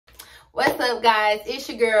What's up, guys? It's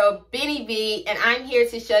your girl Benny B, and I'm here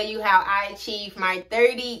to show you how I achieved my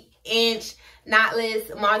 30-inch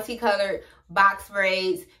knotless multicolored box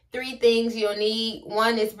braids. 3 things you'll need.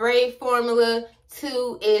 1 is braid formula.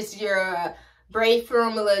 2 is your braid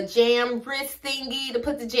formula jam wrist thingy to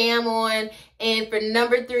put the jam on, and for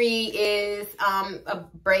number 3 is a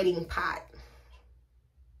braiding pot.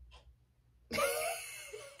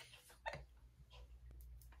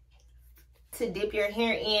 To dip your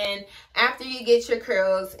hair in after you get your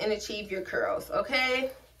curls and achieve your curls,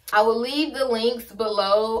 okay? I will leave the links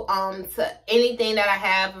below to anything that I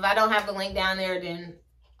have. If I don't have the link down there, then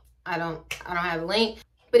I don't have a link.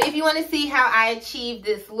 But if you want to see how I achieve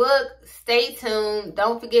this look, stay tuned.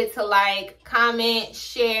 Don't forget to like, comment,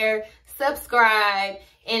 share, subscribe.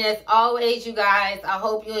 And as always, you guys, I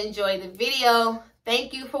hope you enjoy the video.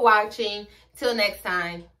 Thank you for watching. Till next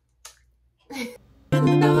time.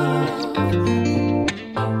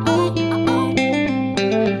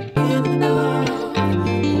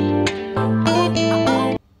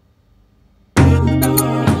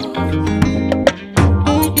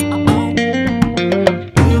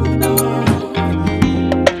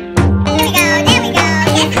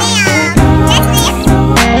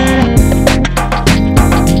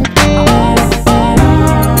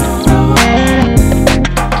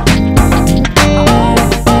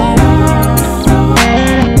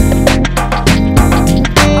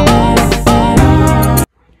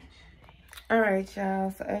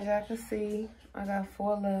 Y'all, so as y'all can see, I got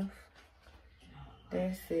 4 left.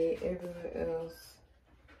 That's it. Everywhere else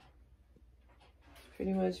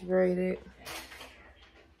pretty much braided.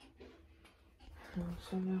 I'll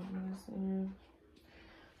show y'all what it's in.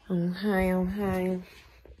 I'm high.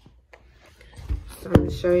 So I'm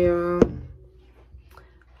gonna show y'all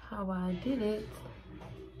how I did it.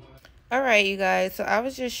 Alright, you guys, so I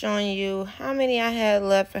was just showing you how many I had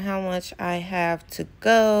left and how much I have to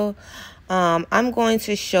go. I'm going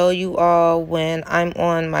to show you all when I'm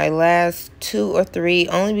on my last 2 or 3,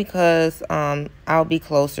 only because I'll be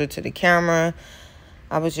closer to the camera.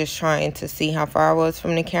 I was just trying to see how far I was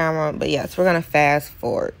from the camera, but yes, we're going to fast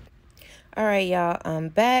forward. Alright, y'all, I'm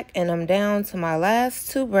back and I'm down to my last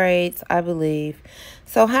 2 braids, I believe.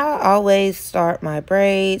 So how I always start my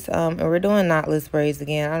braids, and we're doing knotless braids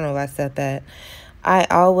again. I don't know if I said that. I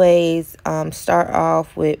always start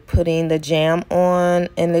off with putting the jam on,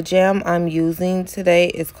 and the jam I'm using today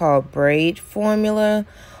is called braid formula,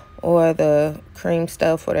 or the cream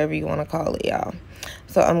stuff, whatever you want to call it, y'all.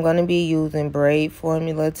 So I'm going to be using braid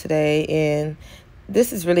formula today, and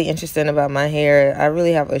this is really interesting about my hair. I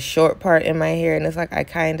really have a short part in my hair, and it's like I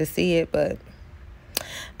kind of see it, but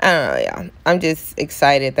I don't know, y'all. I'm just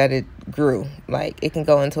excited that it grew. Like, it can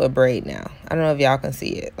go into a braid now. I don't know if y'all can see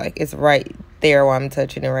it. Like, it's right there while I'm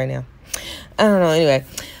touching it right now. I don't know. Anyway,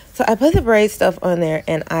 so I put the braid stuff on there,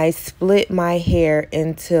 and I split my hair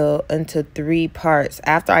into 3 parts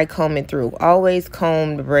after I comb it through. Always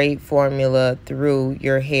comb the braid formula through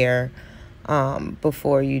your hair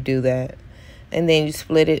before you do that. And then you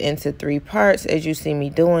split it into 3 parts as you see me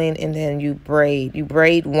doing, and then you braid. You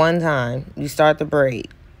braid 1 time. You start the braid.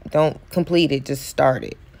 Don't complete it, just start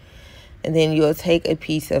it. And then you'll take a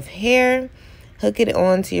piece of hair, hook it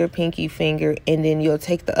onto your pinky finger, and then you'll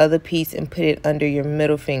take the other piece and put it under your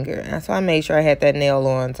middle finger. And so I made sure I had that nail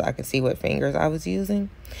on so I could see what fingers I was using.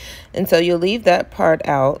 And so you'll leave that part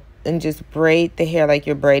out and just braid the hair like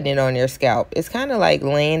you're braiding it on your scalp. It's kind of like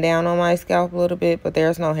laying down on my scalp a little bit, but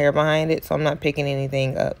there's no hair behind it, so I'm not picking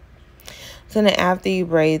anything up. So then after you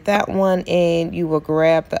braid that one in, you will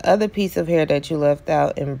grab the other piece of hair that you left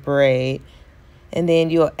out and braid. And then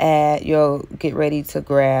you'll get ready to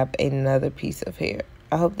grab another piece of hair.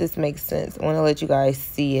 I hope this makes sense. I want to let you guys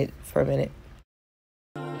see it for a minute.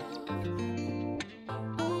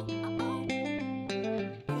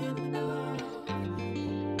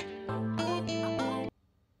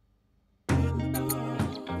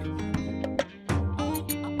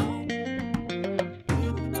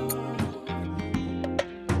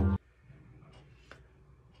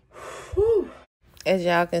 As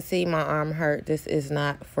y'all can see, my arm hurt. This is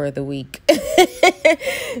not for the weak.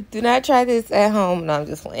 Do not try this at home. No, I'm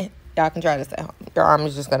just playing. Y'all can try this at home. Your arm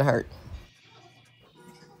is just going to hurt.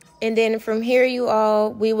 And then from here, you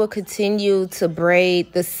all, we will continue to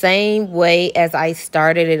braid the same way as I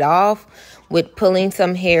started it off, with pulling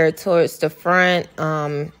some hair towards the front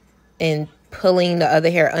and pulling the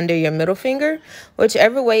other hair under your middle finger,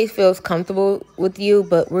 whichever way feels comfortable with you,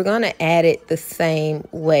 but we're going to add it the same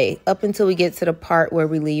way up until we get to the part where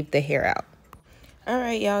we leave the hair out. All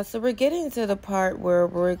right, y'all, so we're getting to the part where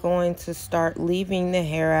we're going to start leaving the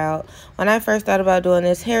hair out. When I first thought about doing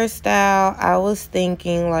this hairstyle, I was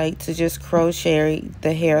thinking like to just crochet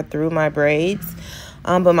the hair through my braids.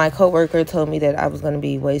 But my coworker told me that I was going to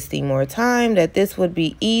be wasting more time, that this would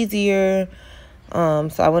be easier.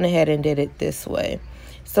 So I went ahead and did it this way.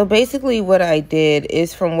 So basically what I did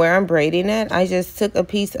is from where I'm braiding at, I just took a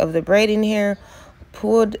piece of the braiding hair,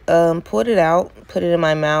 pulled it out, put it in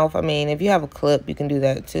my mouth. I mean, if you have a clip, you can do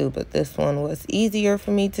that too, but this one was easier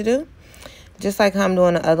for me to do, just like how I'm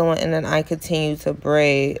doing the other one. And then I continue to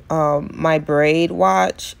braid. My braid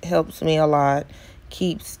watch helps me a lot,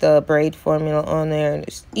 keeps the braid formula on there, and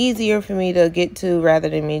it's easier for me to get to rather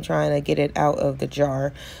than me trying to get it out of the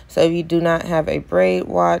jar. So if you do not have a braid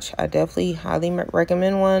watch, I definitely highly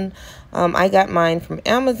recommend one. I got mine from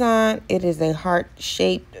Amazon. It is a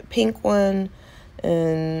heart-shaped pink one,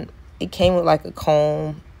 and it came with like a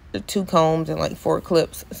comb, 2 combs, and like 4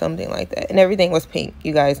 clips, something like that. And everything was pink.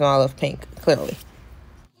 You guys know I love pink, clearly.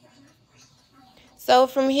 So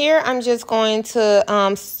from here, I'm just going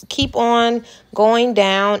to keep on going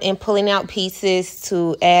down and pulling out pieces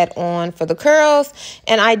to add on for the curls.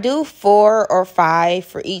 And I do 4 or 5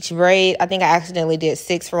 for each braid. I think I accidentally did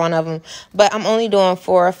 6 for one of them, but I'm only doing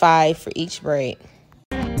 4 or 5 for each braid.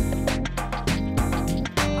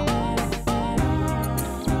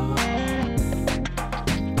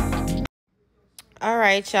 All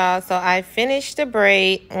right, y'all, so I finished the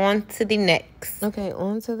braid. On to the next. Okay,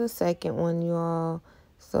 on to the second one, y'all.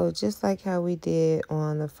 So just like how we did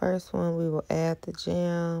on the first one, we will add the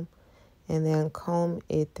jam and then comb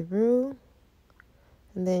it through,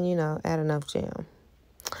 and then, you know, add enough jam,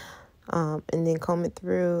 and then comb it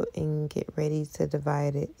through and get ready to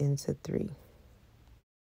divide it into 3.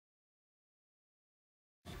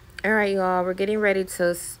 All right, y'all, we're getting ready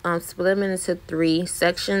to split them into 3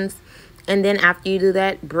 sections. And then after you do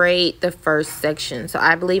that, braid the first section. So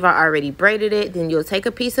I believe I already braided it. Then you'll take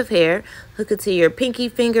a piece of hair, hook it to your pinky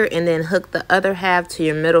finger, and then hook the other half to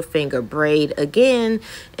your middle finger. Braid again,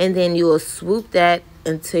 and then you will swoop that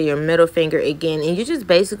into your middle finger again. And you just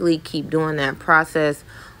basically keep doing that process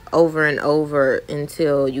over and over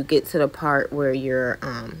until you get to the part where you're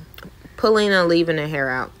pulling and leaving the hair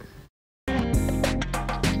out.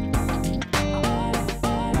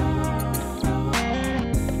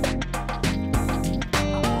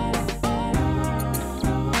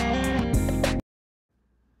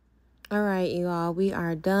 All right, you all, we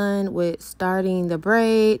are done with starting the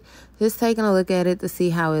braid. Just taking a look at it to see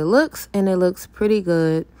how it looks, and it looks pretty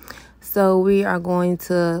good. So we are going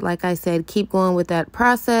to, like I said, keep going with that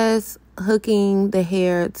process, hooking the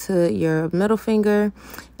hair to your middle finger,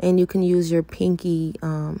 and you can use your pinky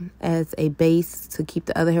as a base to keep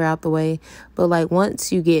the other hair out the way. But like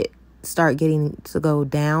once you start getting to go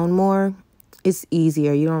down more, it's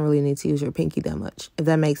easier. You don't really need to use your pinky that much, if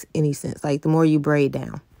that makes any sense. Like the more you braid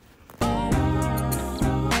down.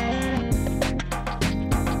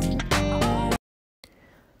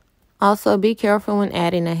 Also, be careful when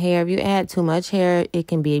adding a hair. If you add too much hair, it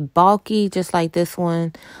can be bulky, just like this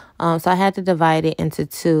one. So I had to divide it into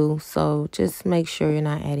 2. So just make sure you're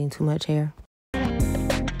not adding too much hair.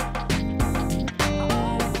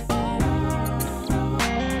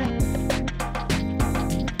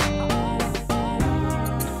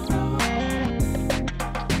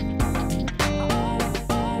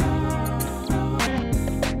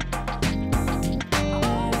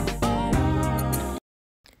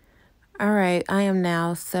 All right, I am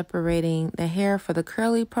now separating the hair for the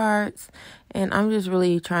curly parts, and I'm just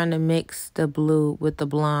really trying to mix the blue with the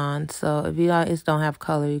blonde. So if you guys don't have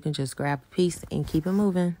color, you can just grab a piece and keep it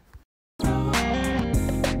moving.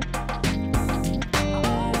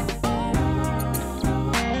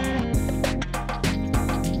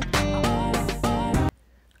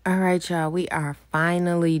 All right, y'all, we are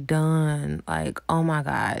finally done. Like, oh my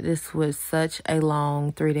God, this was such a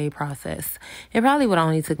long 3-day process. It probably would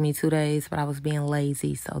only took me 2 days, but I was being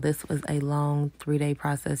lazy. So this was a long 3-day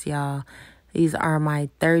process, y'all. These are my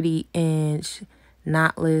 30-inch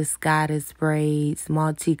Knotless Goddess Braids,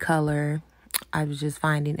 multicolor. I was just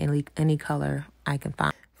finding any color I can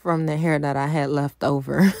find from the hair that I had left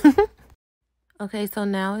over. Okay, so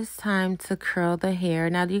now it's time to curl the hair.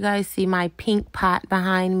 Now, do you guys see my pink pot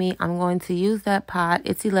behind me? I'm going to use that pot.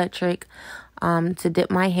 It's electric to dip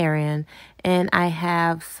my hair in. And I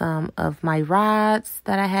have some of my rods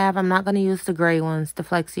that I have. I'm not going to use the gray ones, the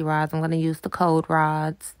flexi rods. I'm going to use the cold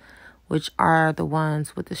rods, which are the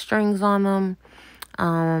ones with the strings on them.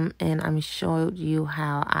 And I'm showing you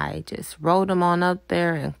how I just rolled them on up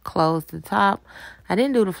there and closed the top. I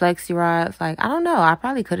didn't do the flexi rods. Like, I don't know. I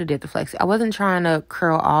probably could have did the flexi. I wasn't trying to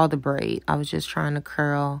curl all the braid. I was just trying to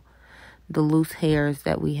curl the loose hairs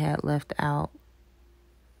that we had left out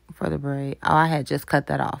for the braid. Oh, I had just cut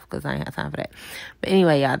that off because I ain't had time for that. But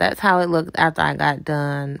anyway, y'all, that's how it looked after I got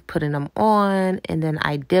done putting them on. And then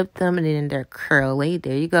I dipped them, and then they're curly.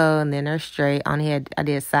 There you go. And then they're straight. I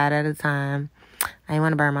did side at a time. I didn't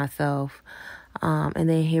want to burn myself. And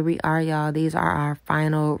then here we are, y'all. These are our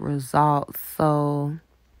final results. So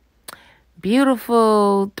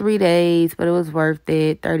beautiful 3 days, but it was worth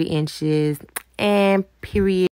it. 30 inches and period.